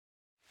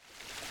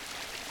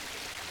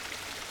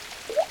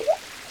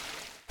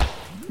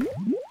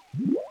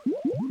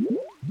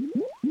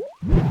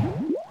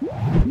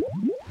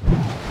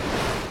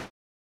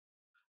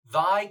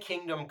Thy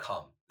kingdom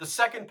come. The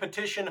second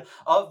petition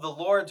of the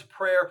Lord's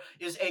Prayer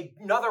is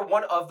another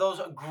one of those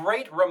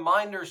great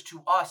reminders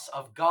to us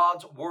of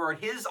God's word,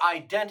 his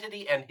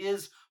identity and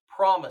his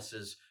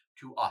promises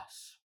to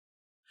us.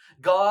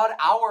 God,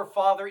 our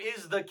Father,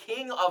 is the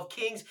King of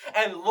kings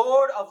and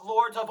Lord of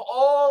lords of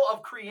all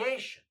of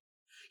creation.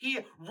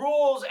 He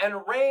rules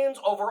and reigns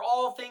over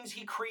all things.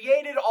 He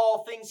created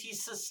all things. He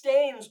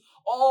sustains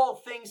all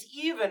things,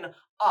 even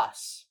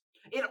us.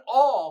 It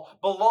all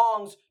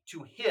belongs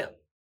to him.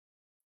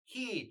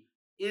 He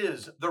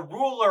is the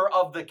ruler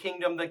of the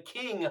kingdom, the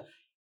King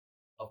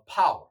of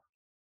power.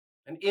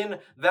 And in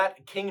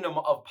that kingdom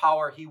of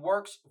power, he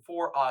works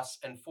for us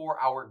and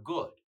for our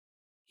good.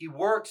 He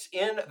works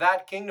in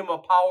that kingdom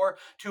of power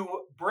to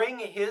bring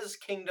his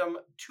kingdom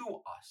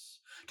to us,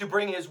 to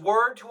bring his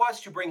word to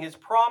us, to bring his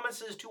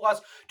promises to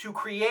us, to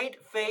create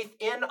faith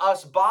in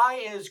us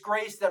by his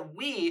grace that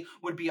we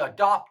would be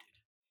adopted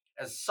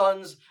as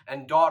sons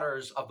and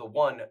daughters of the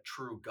one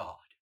true God.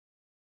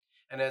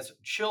 And as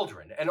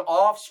children and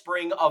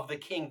offspring of the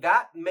King,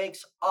 that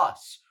makes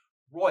us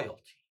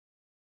royalty.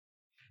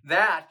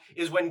 That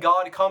is when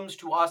God comes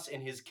to us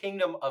in his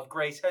kingdom of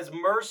grace, has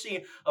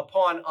mercy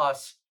upon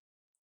us,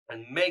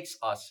 and makes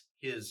us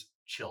his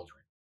children.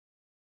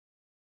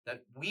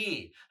 That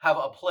we have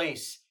a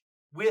place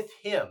with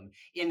him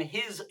in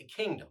his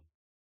kingdom.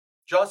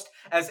 Just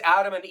as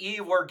Adam and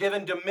Eve were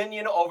given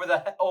dominion over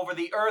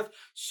the earth,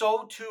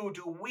 so too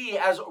do we,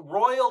 as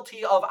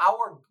royalty of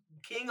our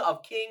King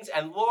of kings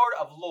and Lord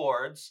of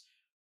lords,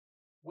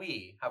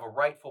 we have a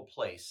rightful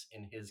place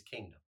in his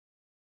kingdom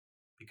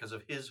because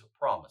of his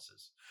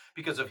promises,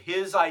 because of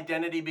his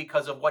identity,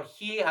 because of what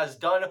he has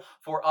done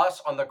for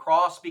us on the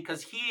cross,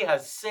 because he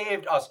has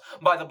saved us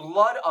by the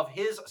blood of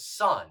his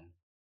Son.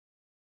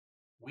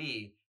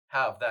 We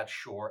have that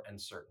sure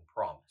and certain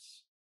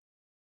promise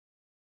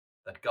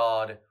that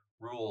God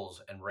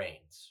rules and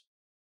reigns.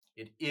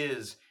 It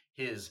is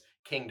his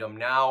kingdom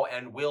now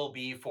and will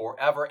be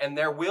forever. And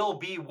there will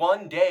be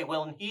one day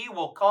when he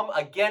will come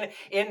again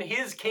in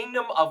his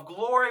kingdom of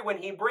glory, when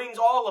he brings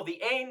all of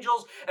the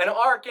angels and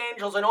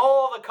archangels and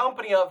all the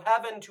company of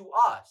heaven to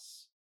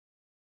us.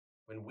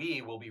 When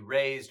we will be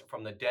raised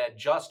from the dead,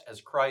 just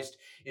as Christ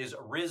is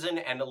risen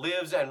and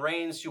lives and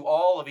reigns to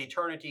all of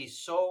eternity,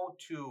 so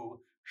too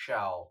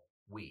shall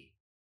we.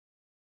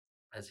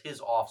 As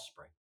his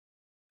offspring,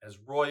 as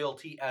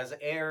royalty, as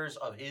heirs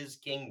of his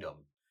kingdom,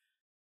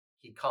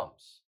 he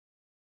comes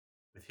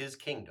with his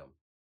kingdom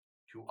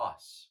to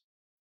us.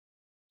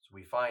 So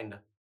we find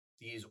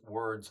these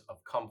words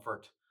of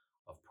comfort,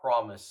 of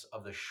promise,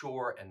 of the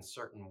sure and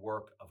certain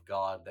work of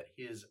God, that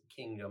his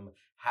kingdom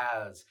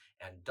has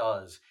and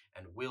does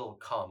and will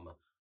come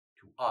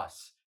to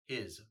us,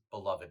 his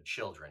beloved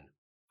children,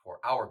 for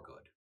our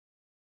good.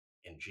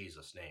 In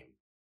Jesus' name,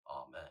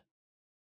 amen.